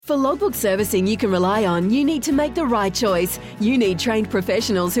For logbook servicing you can rely on, you need to make the right choice. You need trained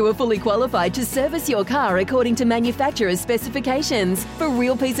professionals who are fully qualified to service your car according to manufacturer's specifications. For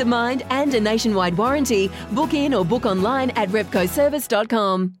real peace of mind and a nationwide warranty, book in or book online at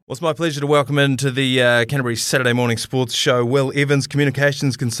repcoservice.com. Well, it's my pleasure to welcome into the Canterbury Saturday Morning Sports Show Will Evans,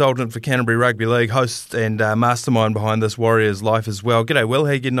 Communications Consultant for Canterbury Rugby League, host and mastermind behind this Warriors life as well. G'day, Will.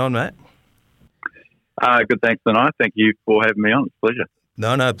 How you getting on, mate? Good, thanks, tonight. Thank you for having me on. It's a pleasure.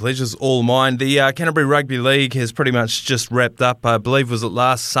 No, pleasure's all mine. The Canterbury Rugby League has pretty much just wrapped up. I believe was it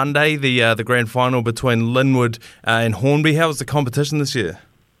last Sunday, the grand final between Linwood and Hornby. How was the competition this year?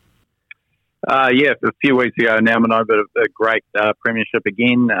 A few weeks ago now, Mano, but a great premiership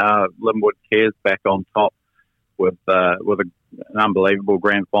again. Linwood Cares back on top with an unbelievable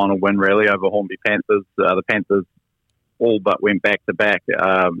grand final win, really, over Hornby Panthers. The Panthers all but went back-to-back.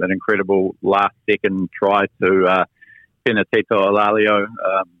 An incredible last-second try to Penatito Alalio.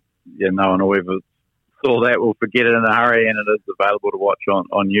 No one will ever saw that. We'll forget it in a hurry, and it is available to watch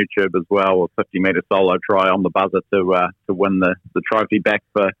on YouTube as well. A 50-metre solo try on the buzzer to win the trophy back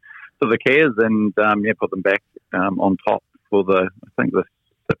for the Cares, and put them back on top for the sixth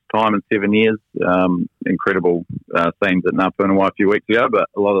time in 7 years. Incredible scenes at Ngāpunawa a few weeks ago, but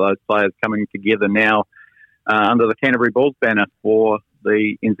a lot of those players coming together now under the Canterbury Bulls banner for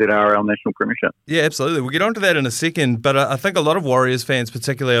the NZRL National Premiership. Yeah, absolutely. We'll get on to that in a second, but I think a lot of Warriors fans,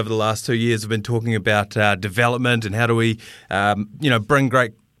 particularly over the last 2 years, have been talking about development and how do we bring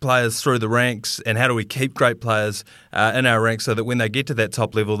great players through the ranks, and how do we keep great players in our ranks so that when they get to that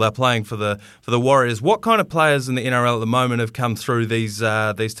top level, they're playing for the Warriors. What kind of players in the NRL at the moment have come through these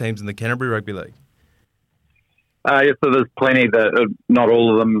teams in the Canterbury Rugby League? So there's plenty that, not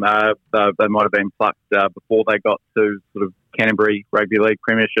all of them, they might have been plucked before they got to sort of Canterbury Rugby League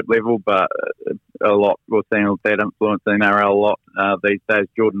Premiership level, but a lot, we're seeing that influence in NRL a lot these days.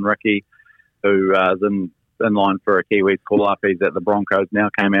 Jordan Ricky, who is in line for a Kiwis call-up, he's at the Broncos now,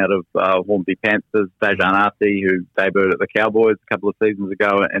 came out of Hornby Panthers. Dejan Arce, who debuted at the Cowboys a couple of seasons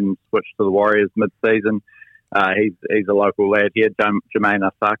ago and switched to the Warriors mid-season. He's a local lad here. Jermaine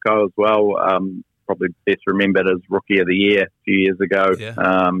Asako as well, probably best remembered as Rookie of the Year a few years ago.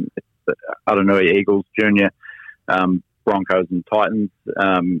 Yeah. Aranui Eagles Junior, Broncos and Titans.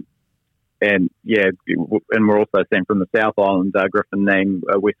 And we're also seeing from the South Island, Griffin Neame,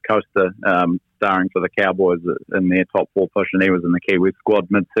 a West Coaster, starring for the Cowboys in their top four push, and he was in the Kiwi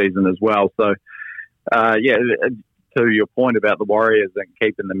squad mid-season as well. So, to your point about the Warriors and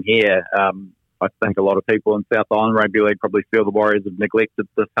keeping them here, I think a lot of people in South Island Rugby League probably feel the Warriors have neglected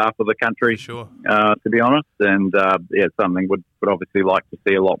this half of the country, sure. To be honest. And, it's something would obviously like to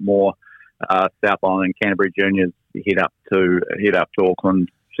see a lot more South Island and Canterbury juniors head up to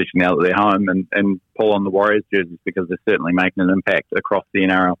Auckland, especially now that they're home, and pull on the Warriors jerseys, because they're certainly making an impact across the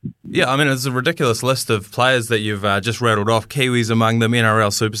NRL. Yeah, I mean, it's a ridiculous list of players that you've just rattled off. Kiwis among them, NRL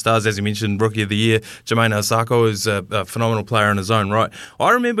superstars, as you mentioned, Rookie of the Year. Jermaine Asako is a phenomenal player in his own right.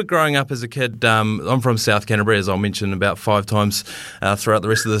 I remember growing up as a kid, I'm from South Canterbury, as I'll mention about 5 times throughout the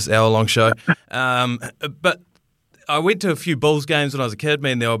rest of this hour-long show. But I went to a few Bulls games when I was a kid.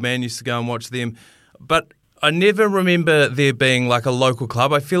 Me and the old man used to go and watch them. But I never remember there being like a local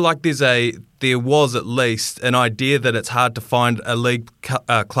club. I feel like there was at least an idea that it's hard to find a league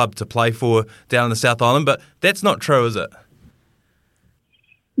club to play for down in the South Island, but that's not true, is it?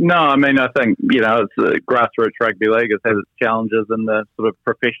 No, I mean, I think, it's a grassroots rugby league. It has its challenges in the sort of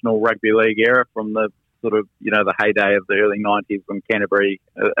professional rugby league era from the sort of, the heyday of the early 90s when Canterbury,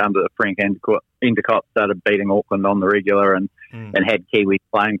 under Frank Endicott, started beating Auckland on the regular and had Kiwis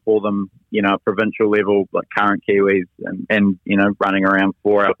playing for them, provincial level, like current Kiwis, and running around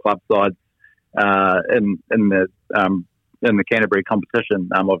 4-hour club sides in the Canterbury competition.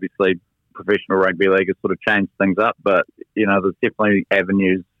 Obviously, professional rugby league has sort of changed things up, but, there's definitely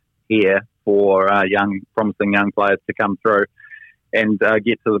avenues here for promising young players to come through and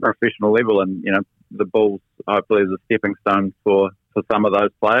get to the professional level. And, the Bulls hopefully is a stepping stone for some of those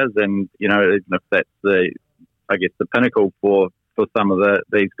players. And, even if that's the pinnacle for some of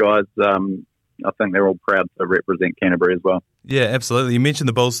these guys, I think they're all proud to represent Canterbury as well. Yeah, absolutely. You mentioned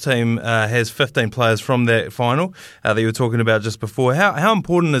the Bulls team has 15 players from that final that you were talking about just before. How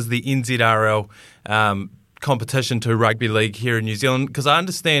important is the NZRL competition to rugby league here in New Zealand? Because I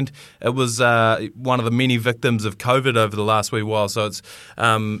understand it was one of the many victims of COVID over the last wee while. So it's,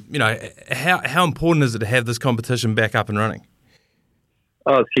 how important is it to have this competition back up and running?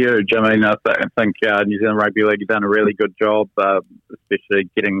 Oh, it's huge. I mean, I think New Zealand Rugby League have done a really good job, especially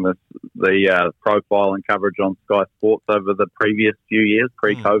getting the profile and coverage on Sky Sports over the previous few years,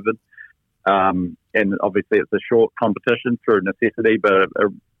 pre-COVID. And obviously it's a short competition through necessity, but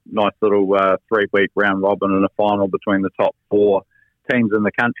nice little 3-week round robin and a final between the top 4 teams in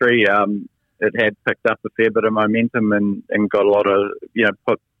the country. It had picked up a fair bit of momentum and got a lot of,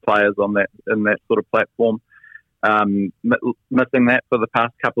 put players on that in that sort of platform. Missing that for the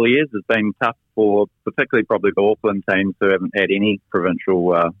past couple of years has been tough for particularly probably the Auckland teams who haven't had any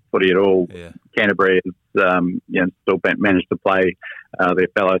provincial footy at all. Yeah. Canterbury has still managed to play their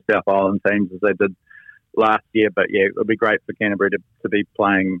fellow South Island teams as they did last year, but it'll be great for Canterbury to be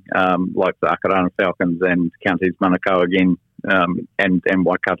playing like the Akarana Falcons and Counties Manukau again, and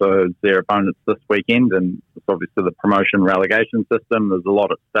Waikato as their opponents this weekend. And it's obviously the promotion relegation system. There's a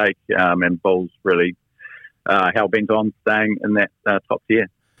lot at stake, and Bulls really hell-bent on staying in that top tier.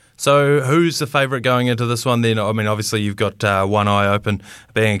 So who's the favourite going into this one then? I mean, obviously you've got one eye open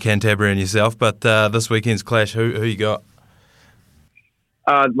being a Canterbury and yourself, but this weekend's clash, who you got?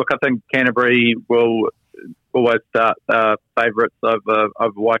 Look, I think Canterbury will always start favourites over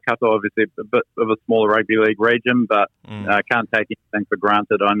Waikato. Obviously a bit of a smaller rugby league region, but can't take anything for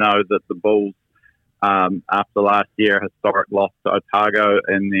granted. I know that the Bulls, after last year, historic loss to Otago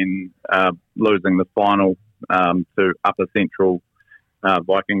and then losing the final to Upper Central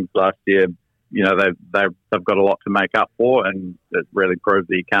Vikings last year, they've got a lot to make up for, and it really proves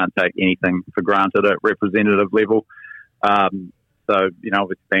that you can't take anything for granted at representative level. So,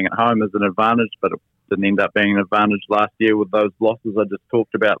 obviously being at home is an advantage, but it didn't end up being an advantage last year with those losses I just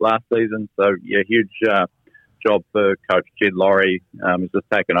talked about last season. So, huge job for Coach Jed Laurie, who's just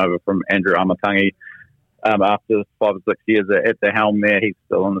taken over from Andrew Amatangi. After 5 or 6 years at the helm there, he's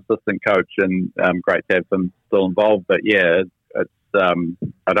still an assistant coach, and great to have him still involved. But it's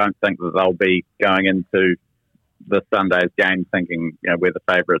I don't think that they'll be going into the Sunday's game thinking we're the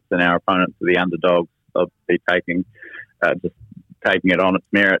favourites and our opponents are the underdogs. They'll be taking it on its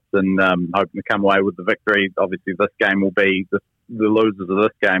merits and hoping to come away with the victory. Obviously, this game will be the losers of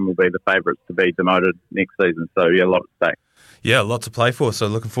this game will be the favourites to be demoted next season. So a lot at stake. Yeah, a lot to play for, so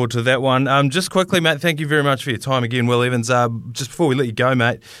looking forward to that one. Just quickly, mate, thank you very much for your time again, Will Evans. Just before we let you go,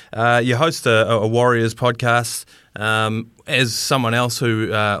 mate, you host a Warriors podcast. As someone else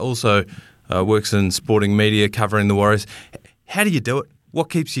who also works in sporting media covering the Warriors, how do you do it? What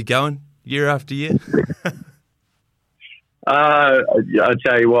keeps you going year after year? I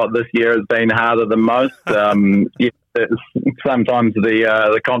tell you what, this year has been harder than most. Sometimes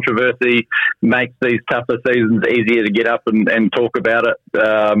the controversy makes these tougher seasons easier to get up and talk about it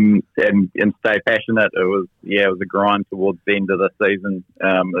and stay passionate. It was a grind towards the end of the season,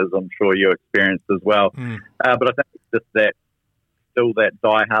 as I'm sure you experienced as well. But I think it's just that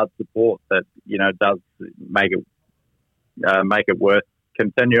die-hard support that does make it worth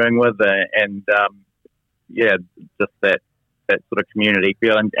continuing with, and just that sort of community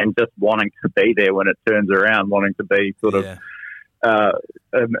feeling and just wanting to be there when it turns around, wanting to be sort of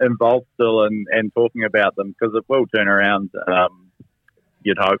involved still and talking about them, because it will turn around,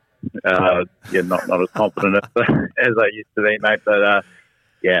 you'd hope. Not as confident as I used to be, mate, but I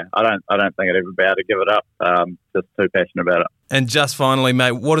don't think I'd ever be able to give it up. Just too passionate about it. And just finally,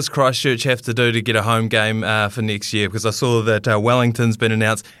 mate, what does Christchurch have to do to get a home game for next year? Because I saw that Wellington's been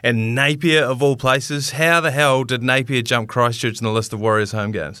announced, and Napier, of all places. How the hell did Napier jump Christchurch in the list of Warriors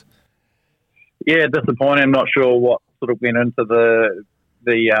home games? Yeah, disappointing. I'm not sure what sort of went into the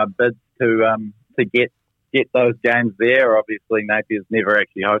bids to get those games there. Obviously, Napier's never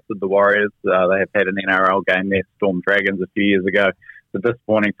actually hosted the Warriors. They have had an NRL game there, Storm Dragons, a few years ago. It's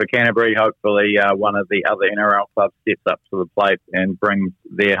disappointing for Canterbury. Hopefully one of the other NRL clubs steps up to the plate and brings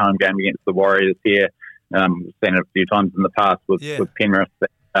their home game against the Warriors here. We've seen it a few times in the past with Penrith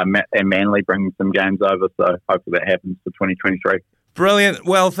and Manly bringing some games over, so hopefully that happens for 2023. Brilliant.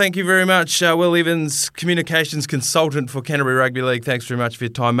 Well, thank you very much, Will Evans, Communications Consultant for Canterbury Rugby League. Thanks very much for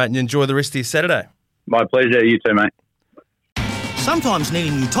your time, mate, and enjoy the rest of your Saturday. My pleasure. You too, mate. Sometimes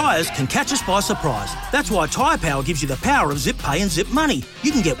needing new tyres can catch us by surprise. That's why Tyre Power gives you the power of Zip Pay and Zip Money.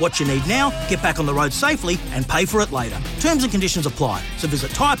 You can get what you need now, get back on the road safely and pay for it later. Terms and conditions apply. So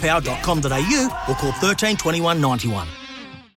visit tyrepower.com.au or call 13 21 91.